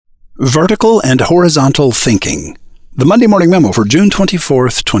Vertical and Horizontal Thinking. The Monday Morning Memo for June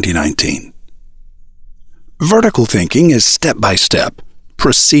 24th, 2019. Vertical thinking is step-by-step,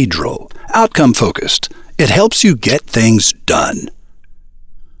 procedural, outcome-focused. It helps you get things done.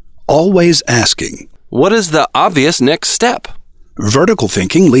 Always asking. What is the obvious next step? Vertical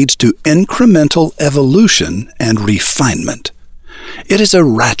thinking leads to incremental evolution and refinement. It is a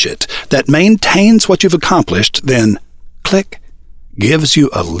ratchet that maintains what you've accomplished, then, click, gives you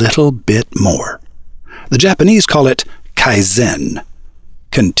a little bit more. The Japanese call it kaizen,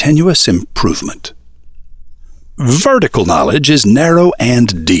 continuous improvement. Vertical knowledge is narrow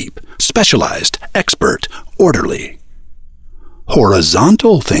and deep, specialized, expert, orderly.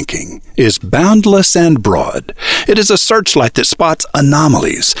 Horizontal thinking is boundless and broad. It is a searchlight that spots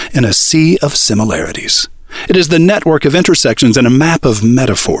anomalies in a sea of similarities. It is the network of intersections in a map of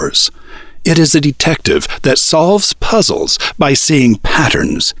metaphors. It is a detective that solves puzzles by seeing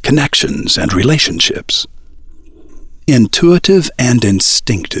patterns, connections, and relationships. Intuitive and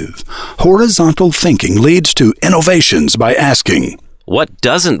instinctive, horizontal thinking leads to innovations by asking, What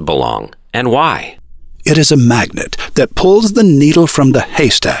doesn't belong and why? It is a magnet that pulls the needle from the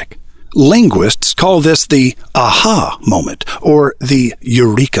haystack. Linguists call this the aha moment or the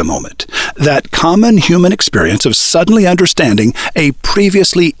eureka moment, that common human experience of suddenly understanding a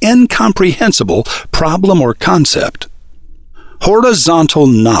previously incomprehensible problem or concept. Horizontal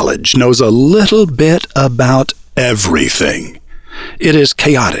knowledge knows a little bit about everything. It is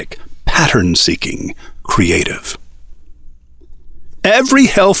chaotic, pattern-seeking, creative. Every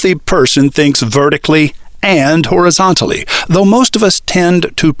healthy person thinks vertically and horizontally, though most of us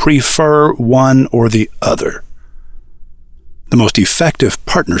tend to prefer one or the other. The most effective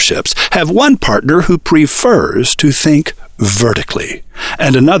partnerships have one partner who prefers to think vertically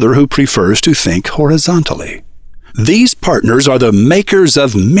and another who prefers to think horizontally. These partners are the makers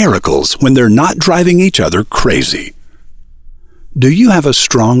of miracles when they're not driving each other crazy. Do you have a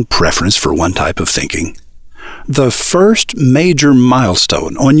strong preference for one type of thinking? The first major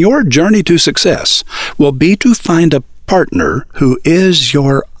milestone on your journey to success will be to find a partner who is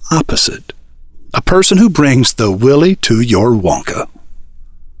your opposite, a person who brings the Willy to your Wonka.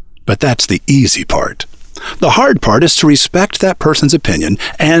 But that's the easy part. The hard part is to respect that person's opinion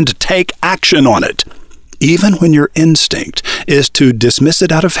and take action on it, even when your instinct is to dismiss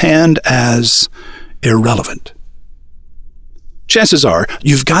it out of hand as irrelevant. Chances are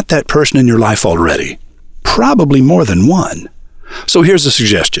you've got that person in your life already. Probably more than one. So here's a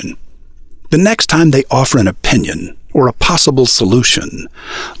suggestion. The next time they offer an opinion or a possible solution,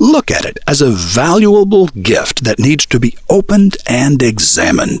 look at it as a valuable gift that needs to be opened and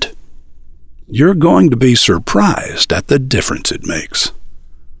examined. You're going to be surprised at the difference it makes.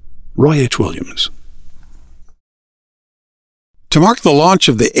 Roy H. Williams. To mark the launch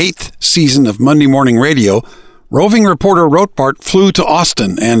of the 8th season of Monday Morning Radio, roving reporter Rotbart flew to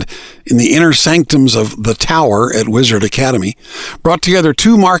Austin and, in the inner sanctums of The Tower at Wizard Academy, brought together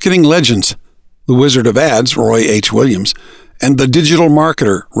two marketing legends, the Wizard of Ads, Roy H. Williams, and the digital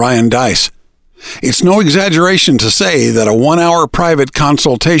marketer, Ryan Deiss. It's no exaggeration to say that a 1-hour private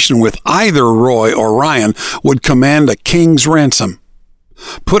consultation with either Roy or Ryan would command a king's ransom.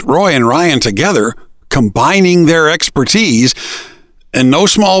 Put Roy and Ryan together, combining their expertise, and no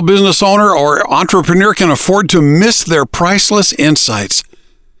small business owner or entrepreneur can afford to miss their priceless insights.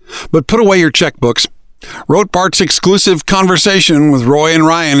 But put away your checkbooks. Rotbart's exclusive conversation with Roy and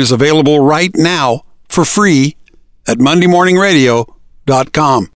Ryan is available right now for free at mondaymorningradio.com.